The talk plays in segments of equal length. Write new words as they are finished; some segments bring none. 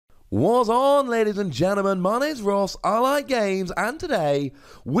What's on, ladies and gentlemen? My name's Ross, I like games, and today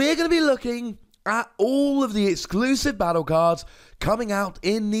we're going to be looking at all of the exclusive battle cards coming out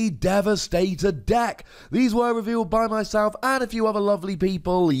in the Devastator deck. These were revealed by myself and a few other lovely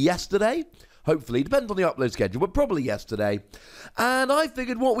people yesterday. Hopefully, depends on the upload schedule, but probably yesterday. And I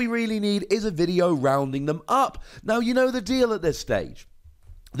figured what we really need is a video rounding them up. Now, you know the deal at this stage.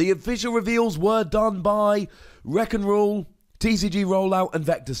 The official reveals were done by Wreck and Rule, TCG Rollout, and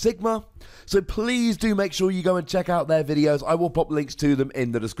Vector Sigma. So please do make sure you go and check out their videos. I will pop links to them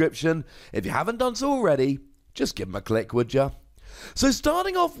in the description. If you haven't done so already, just give them a click, would ya? So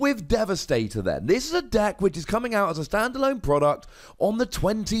starting off with Devastator then. This is a deck which is coming out as a standalone product on the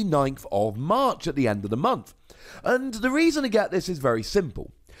 29th of March at the end of the month. And the reason to get this is very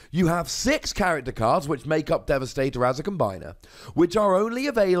simple. You have 6 character cards which make up Devastator as a combiner, which are only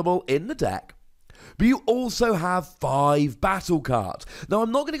available in the deck. But you also have 5 battle cards. Now,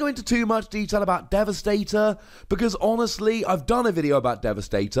 I'm not going to go into too much detail about Devastator, because honestly, I've done a video about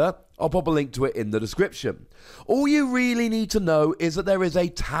Devastator. I'll pop a link to it in the description. All you really need to know is that there is a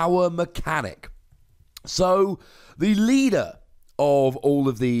tower mechanic. So, the leader of all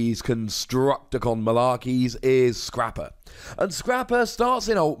of these Constructicon malarkeys is Scrapper. And Scrapper starts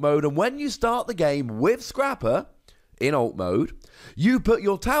in alt mode, and when you start the game with Scrapper in alt mode, you put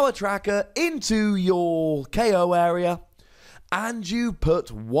your tower tracker into your KO area and you put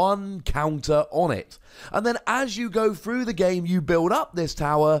 1 counter on it. And then as you go through the game, you build up this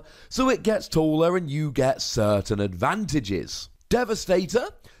tower so it gets taller and you get certain advantages. Devastator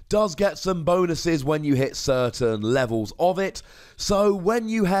does get some bonuses when you hit certain levels of it. So when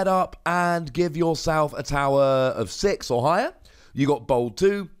you head up and give yourself a tower of 6 or higher, you got bold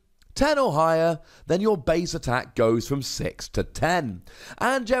 2. 10 or higher, then your base attack goes from 6 to 10.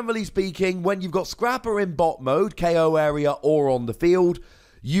 And generally speaking, when you've got Scrapper in bot mode, KO area or on the field,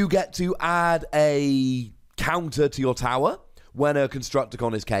 you get to add a counter to your tower when a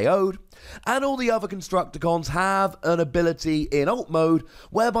Constructicon is KO'd. And all the other Constructicons have an ability in alt mode,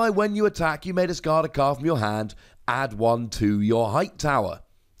 whereby when you attack, you may discard a card from your hand, add 1 to your height tower.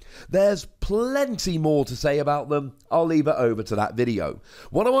 There's plenty more to say about them. I'll leave it over to that video.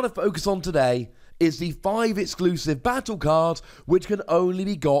 What I want to focus on today is the 5 exclusive battle cards which can only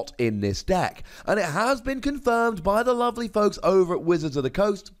be got in this deck. And it has been confirmed by the lovely folks over at Wizards of the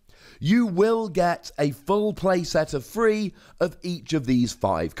Coast. You will get a full playset of 3 of each of these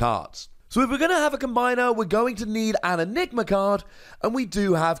 5 cards. So if we're going to have a combiner, we're going to need an Enigma card, and we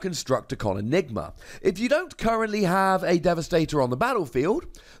do have Constructicon Enigma. If you don't currently have a Devastator on the battlefield,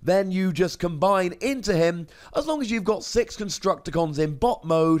 then you just combine into him, as long as you've got 6 Constructicons in bot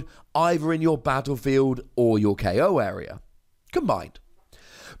mode, either in your battlefield or your KO area. Combined.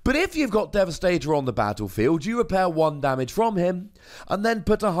 But if you've got Devastator on the battlefield, you repair 1 damage from him, and then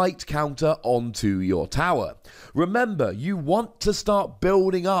put a height counter onto your tower. Remember, you want to start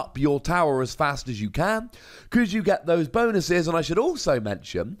building up your tower as fast as you can, because you get those bonuses, and I should also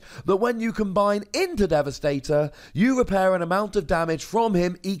mention that when you combine into Devastator, you repair an amount of damage from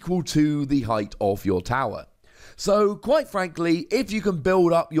him equal to the height of your tower. So, quite frankly, if you can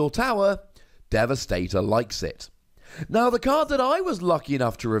build up your tower, Devastator likes it. Now, the card that I was lucky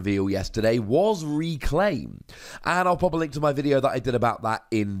enough to reveal yesterday was Reclaim, and I'll pop a link to my video that I did about that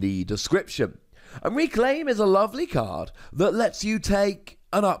in the description. And Reclaim is a lovely card that lets you take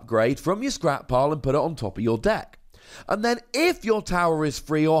an upgrade from your scrap pile and put it on top of your deck. And then if your tower is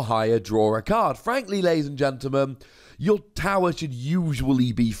 3 or higher, draw a card. Frankly, ladies and gentlemen, your tower should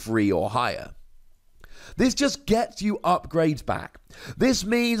usually be 3 or higher. This just gets you upgrades back. This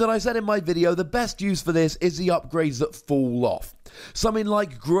means, and I said in my video, the best use for this is the upgrades that fall off. Something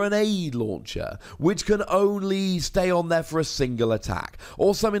like Grenade Launcher, which can only stay on there for a single attack.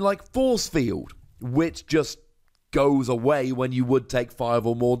 Or something like Force Field, which just goes away when you would take 5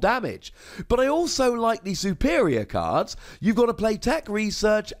 or more damage. But I also like the superior cards. You've got to play Tech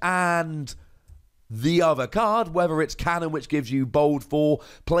Research and the other card, whether it's Cannon, which gives you Bold 4,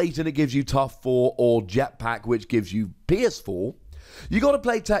 Platon, it gives you Tough 4, or Jetpack, which gives you Pierce 4. You got to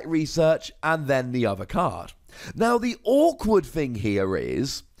play Tech Research and then the other card. Now, the awkward thing here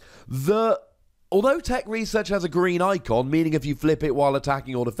is that although Tech Research has a green icon, meaning if you flip it while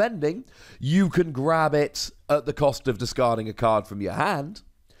attacking or defending, you can grab it at the cost of discarding a card from your hand,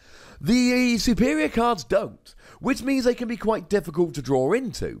 the superior cards don't, which means they can be quite difficult to draw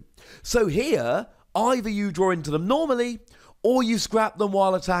into. So here, either you draw into them normally, or you scrap them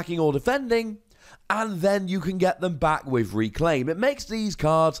while attacking or defending, and then you can get them back with Reclaim. It makes these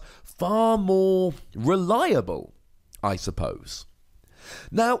cards far more reliable, I suppose.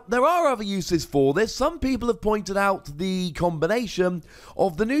 Now, there are other uses for this. Some people have pointed out the combination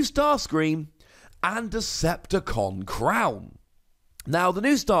of the new Starscream and Decepticon Crown. Now, the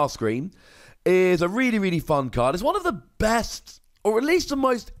new Starscream is a really, really fun card. It's one of the best, or at least the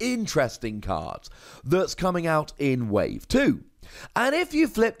most interesting cards that's coming out in Wave 2. And if you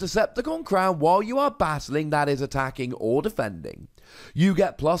flip Decepticon Crown while you are battling, that is attacking or defending, you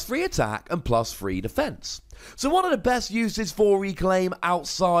get +3 attack and +3 defense. So one of the best uses for Reclaim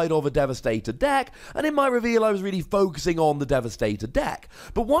outside of a Devastator deck, and in my reveal I was really focusing on the Devastator deck,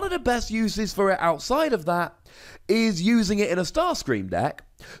 but one of the best uses for it outside of that is using it in a Starscream deck,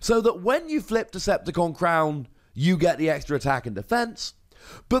 so that when you flip Decepticon Crown, you get the extra attack and defense.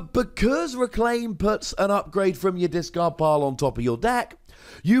 But because Reclaim puts an upgrade from your discard pile on top of your deck,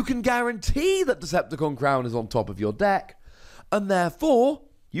 you can guarantee that Decepticon Crown is on top of your deck, and therefore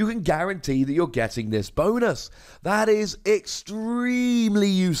you can guarantee that you're getting this bonus. That is extremely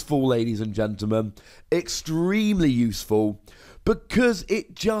useful, ladies and gentlemen. Extremely useful, because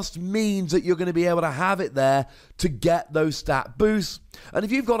it just means that you're going to be able to have it there to get those stat boosts. And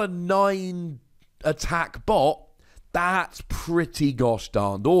if you've got a 9 attack bot, that's pretty gosh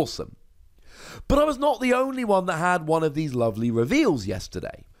darned awesome. But I was not the only one that had one of these lovely reveals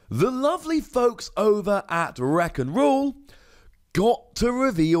yesterday. The lovely folks over at Wreck and Rule got to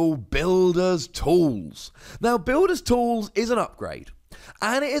reveal Builder's Tools. Now, Builder's Tools is an upgrade,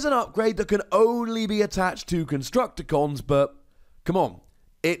 and it is an upgrade that can only be attached to Constructicons, but come on,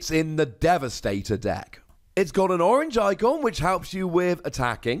 it's in the Devastator deck. It's got an orange icon, which helps you with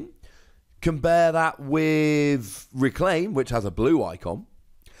attacking. Compare that with Reclaim, which has a blue icon.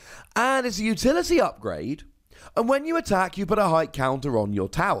 And it's a utility upgrade, and when you attack, you put a height counter on your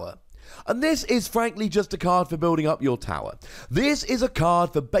tower. And this is frankly just a card for building up your tower. This is a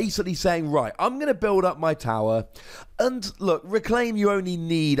card for basically saying, right, I'm going to build up my tower. And look, Reclaim, you only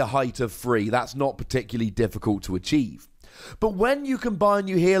need a height of 3. That's not particularly difficult to achieve. But when you combine,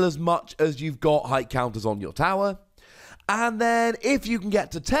 you heal as much as you've got height counters on your tower. And then if you can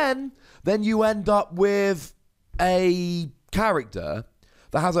get to 10, then you end up with a character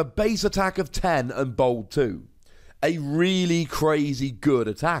that has a base attack of 10 and bold 2. A really crazy good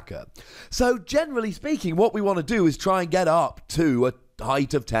attacker. So generally speaking, what we want to do is try and get up to a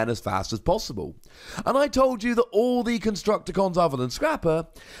height of 10 as fast as possible. And I told you that all the Constructicons other than Scrapper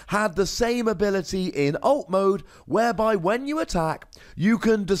had the same ability in alt mode, whereby when you attack, you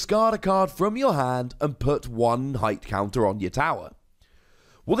can discard a card from your hand and put 1 height counter on your tower.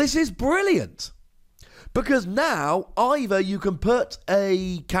 Well, this is brilliant, because now either you can put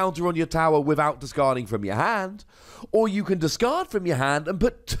a counter on your tower without discarding from your hand, or you can discard from your hand and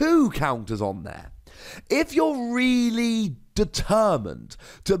put 2 counters on there. If you're really determined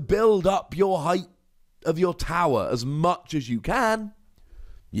to build up your height of your tower as much as you can,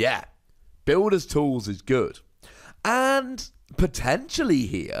 yeah, Builder's Tools is good. And potentially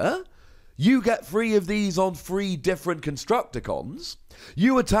here, you get 3 of these on 3 different Constructicons.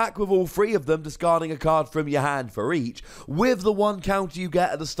 You attack with all 3 of them, discarding a card from your hand for each, with the 1 counter you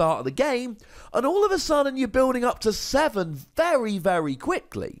get at the start of the game, and all of a sudden you're building up to 7 very, very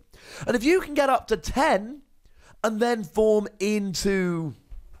quickly. And if you can get up to 10, and then form into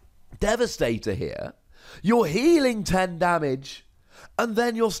Devastator here, you're healing 10 damage, and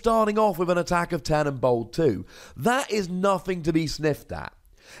then you're starting off with an attack of 10 and bold 2. That is nothing to be sniffed at.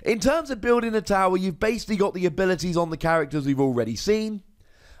 In terms of building a tower, you've basically got the abilities on the characters we've already seen,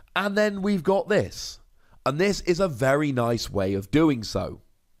 and then we've got this. And this is a very nice way of doing so.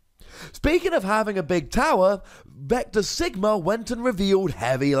 Speaking of having a big tower, Vector Sigma went and revealed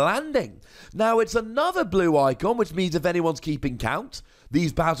Heavy Landing. Now, it's another blue icon, which means if anyone's keeping count,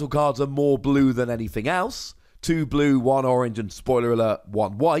 these battle cards are more blue than anything else. 2 blue, 1 orange, and spoiler alert,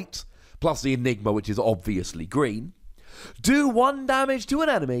 1 white, plus the Enigma, which is obviously green. Do 1 damage to an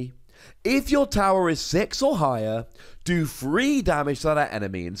enemy. If your tower is 6 or higher, do 3 damage to that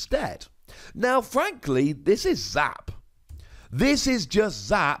enemy instead. Now, frankly, this is Zap. This is just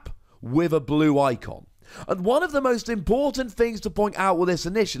Zap with a blue icon. And one of the most important things to point out with this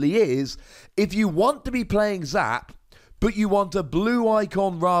initially is, if you want to be playing Zap, but you want a blue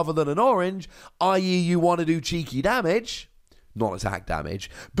icon rather than an orange, i.e. you want to do cheeky damage, not attack damage,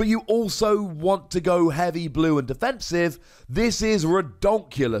 but you also want to go heavy blue and defensive, this is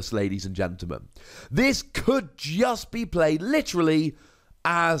redonkulous, ladies and gentlemen. This could just be played literally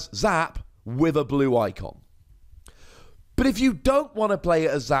as Zap with a blue icon. But if you don't want to play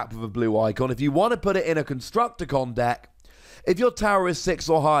it as Zap with a blue icon, if you want to put it in a Constructicon deck, if your tower is 6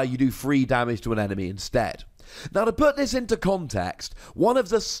 or higher, you do 3 damage to an enemy instead. Now, to put this into context, one of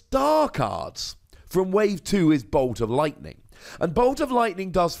the star cards from Wave 2 is Bolt of Lightning. And Bolt of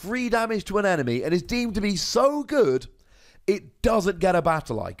Lightning does 3 damage to an enemy and is deemed to be so good, it doesn't get a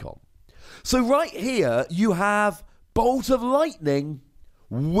battle icon. So right here, you have Bolt of Lightning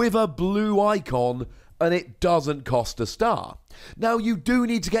with a blue icon, and it doesn't cost a star. Now, you do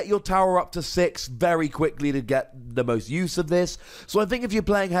need to get your tower up to 6 very quickly to get the most use of this. So I think if you're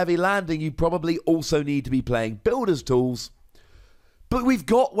playing Heavy Landing, you probably also need to be playing Builder's Tools. But we've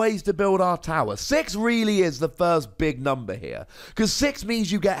got ways to build our tower. 6 really is the first big number here, because 6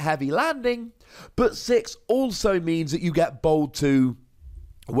 means you get Heavy Landing, but 6 also means that you get Bold 2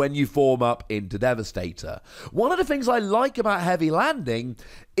 when you form up into Devastator. One of the things I like about Heavy Landing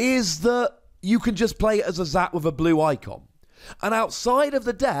is that you can just play it as a zap with a blue icon. And outside of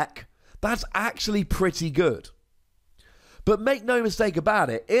the deck, that's actually pretty good. But make no mistake about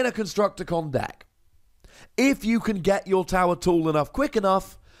it, in a Constructicon deck, if you can get your tower tall enough quick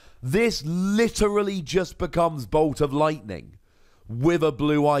enough, this literally just becomes Bolt of Lightning with a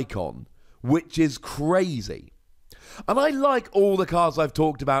blue icon, which is crazy. And I like all the cards I've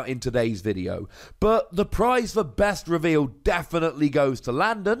talked about in today's video, but the prize for best reveal definitely goes to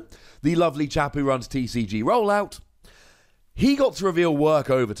Landon, the lovely chap who runs TCG Rollout. He got to reveal Work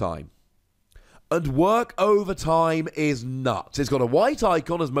Overtime. And Work Overtime is nuts. It's got a white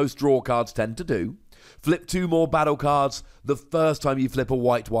icon, as most draw cards tend to do. Flip 2 more battle cards the first time you flip a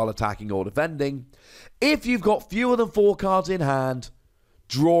white while attacking or defending. If you've got fewer than 4 cards in hand,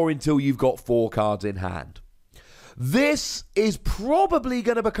 draw until you've got 4 cards in hand. This is probably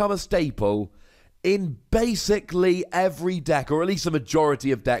going to become a staple in basically every deck, or at least a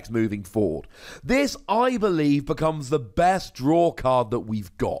majority of decks moving forward. This, I believe, becomes the best draw card that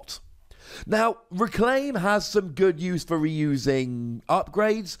we've got. Now, Reclaim has some good use for reusing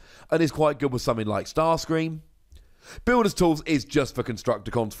upgrades, and is quite good with something like Starscream. Builder's Tools is just for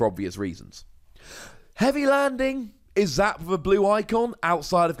Constructicons for obvious reasons. Heavy Landing is zap with a blue icon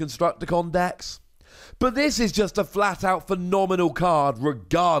outside of Constructicon decks. But this is just a flat-out phenomenal card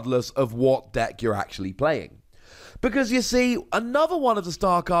regardless of what deck you're actually playing. Because you see, another one of the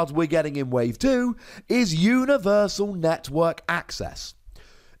star cards we're getting in Wave 2 is Universal Network Access.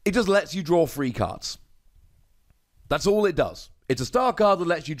 It just lets you draw 3 cards. That's all it does. It's a star card that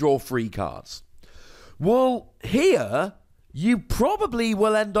lets you draw 3 cards. Well, here, you probably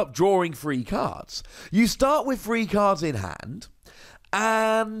will end up drawing 3 cards. You start with 3 cards in hand,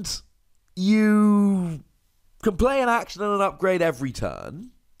 and you can play an action and an upgrade every turn,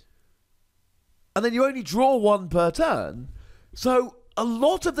 and then you only draw 1 per turn. So a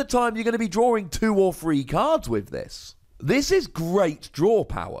lot of the time you're going to be drawing 2 or 3 cards with this. This is great draw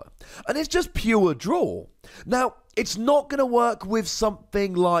power, and it's just pure draw. Now, it's not going to work with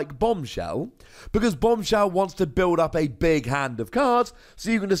something like Bombshell, because Bombshell wants to build up a big hand of cards,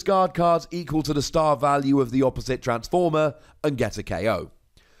 so you can discard cards equal to the star value of the opposite transformer and get a KO.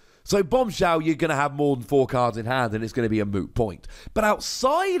 So Bombshell, you're going to have more than 4 cards in hand, and it's going to be a moot point. But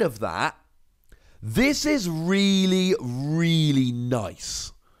outside of that, this is really, really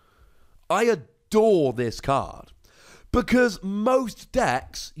nice. I adore this card. Because most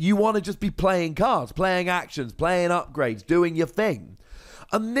decks, you want to just be playing cards, playing actions, playing upgrades, doing your thing.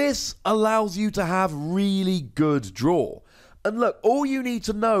 And this allows you to have really good draw. And look, all you need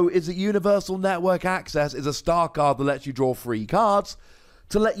to know is that Universal Network Access is a star card that lets you draw 3 cards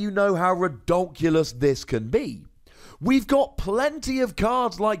to let you know how redonkulous this can be. We've got plenty of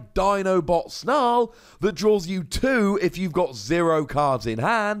cards like Dinobot Snarl that draws you 2 if you've got 0 cards in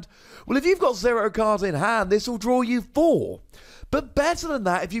hand. Well, if you've got 0 cards in hand, this will draw you 4. But better than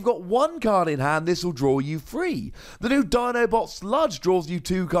that, if you've got 1 card in hand, this will draw you 3. The new Dinobot Sludge draws you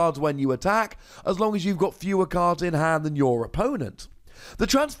 2 cards when you attack, as long as you've got fewer cards in hand than your opponent. The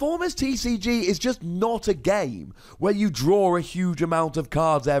Transformers TCG is just not a game where you draw a huge amount of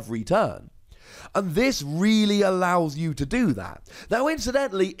cards every turn. And this really allows you to do that. Now,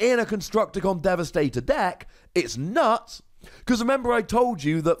 incidentally, in a Constructicon Devastator deck, it's nuts, because remember I told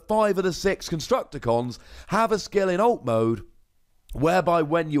you that 5 of the 6 Constructicons have a skill in alt mode, whereby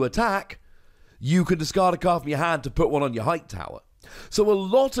when you attack, you can discard a card from your hand to put one on your height tower. So a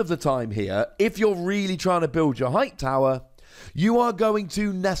lot of the time here, if you're really trying to build your height tower, you are going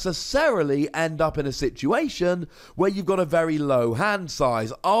to necessarily end up in a situation where you've got a very low hand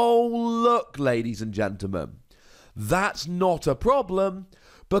size. Oh, look, ladies and gentlemen, that's not a problem,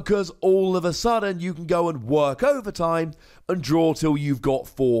 because all of a sudden you can go and work overtime and draw till you've got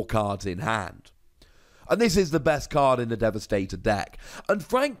 4 cards in hand. And this is the best card in the Devastator deck. And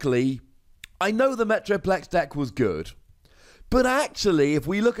frankly, I know the Metroplex deck was good, but actually, if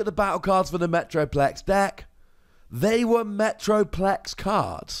we look at the battle cards for the Metroplex deck, they were Metroplex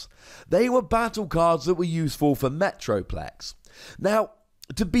cards. They were battle cards that were useful for Metroplex. Now,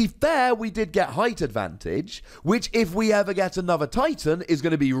 to be fair, we did get height advantage, which if we ever get another Titan is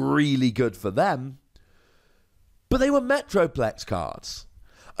going to be really good for them. But they were Metroplex cards.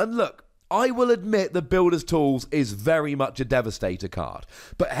 And look, I will admit that Builder's Tools is very much a Devastator card,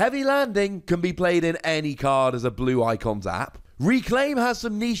 but Heavy Landing can be played in any card as a blue icons app. Reclaim has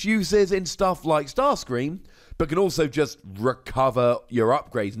some niche uses in stuff like Starscream, but can also just recover your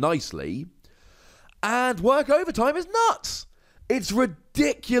upgrades nicely. And Work Overtime is nuts. It's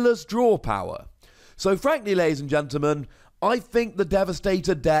ridiculous draw power. So frankly, ladies and gentlemen, I think the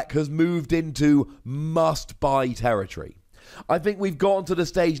Devastator deck has moved into must-buy territory. I think we've gotten to the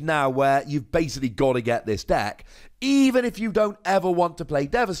stage now where you've basically got to get this deck. Even if you don't ever want to play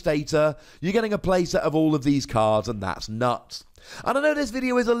Devastator, you're getting a playset of all of these cards, and that's nuts. And I know this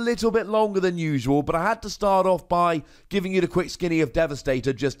video is a little bit longer than usual, but I had to start off by giving you the quick skinny of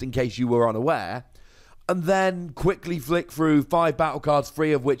Devastator just in case you were unaware. And then quickly flick through 5 battle cards,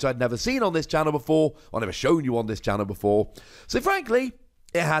 3 of which I'd never seen on this channel before, or never shown you on this channel before. So frankly,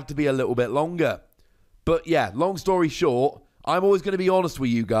 it had to be a little bit longer. But yeah, long story short, I'm always going to be honest with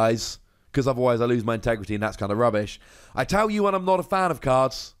you guys, because otherwise I lose my integrity and that's kind of rubbish. I tell you when I'm not a fan of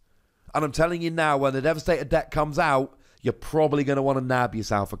cards, and I'm telling you now, when the Devastator deck comes out, you're probably going to want to nab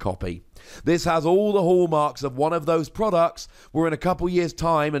yourself a copy. This has all the hallmarks of one of those products where in a couple years'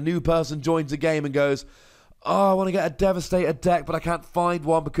 time, a new person joins the game and goes, oh, I want to get a Devastator deck, but I can't find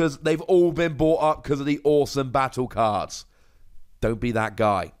one because they've all been bought up because of the awesome battle cards. Don't be that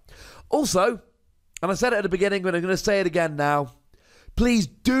guy. Also, and I said it at the beginning, but I'm going to say it again now, please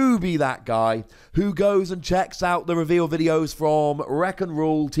do be that guy who goes and checks out the reveal videos from Wreck and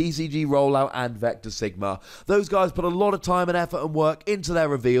Rule, TCG Rollout, and Vector Sigma. Those guys put a lot of time and effort and work into their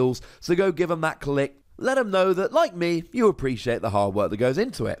reveals, so go give them that click. Let them know that, like me, you appreciate the hard work that goes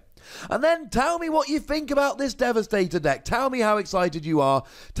into it. And then tell me what you think about this Devastator deck. Tell me how excited you are.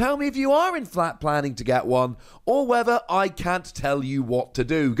 Tell me if you are in flat planning to get one, or whether I can't tell you what to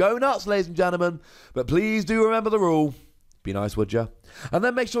do. Go nuts, ladies and gentlemen, but please do remember the rule. Be nice, would ya? And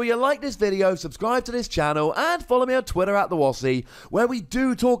then make sure you like this video, subscribe to this channel, and follow me on Twitter at the Wossy, where we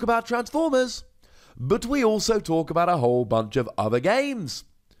do talk about Transformers, but we also talk about a whole bunch of other games.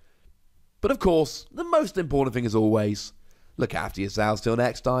 But of course, the most important thing as always, look after yourselves till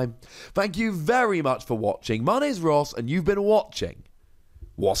next time. Thank you very much for watching. My name's Ross, and you've been watching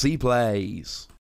Wossy Plays.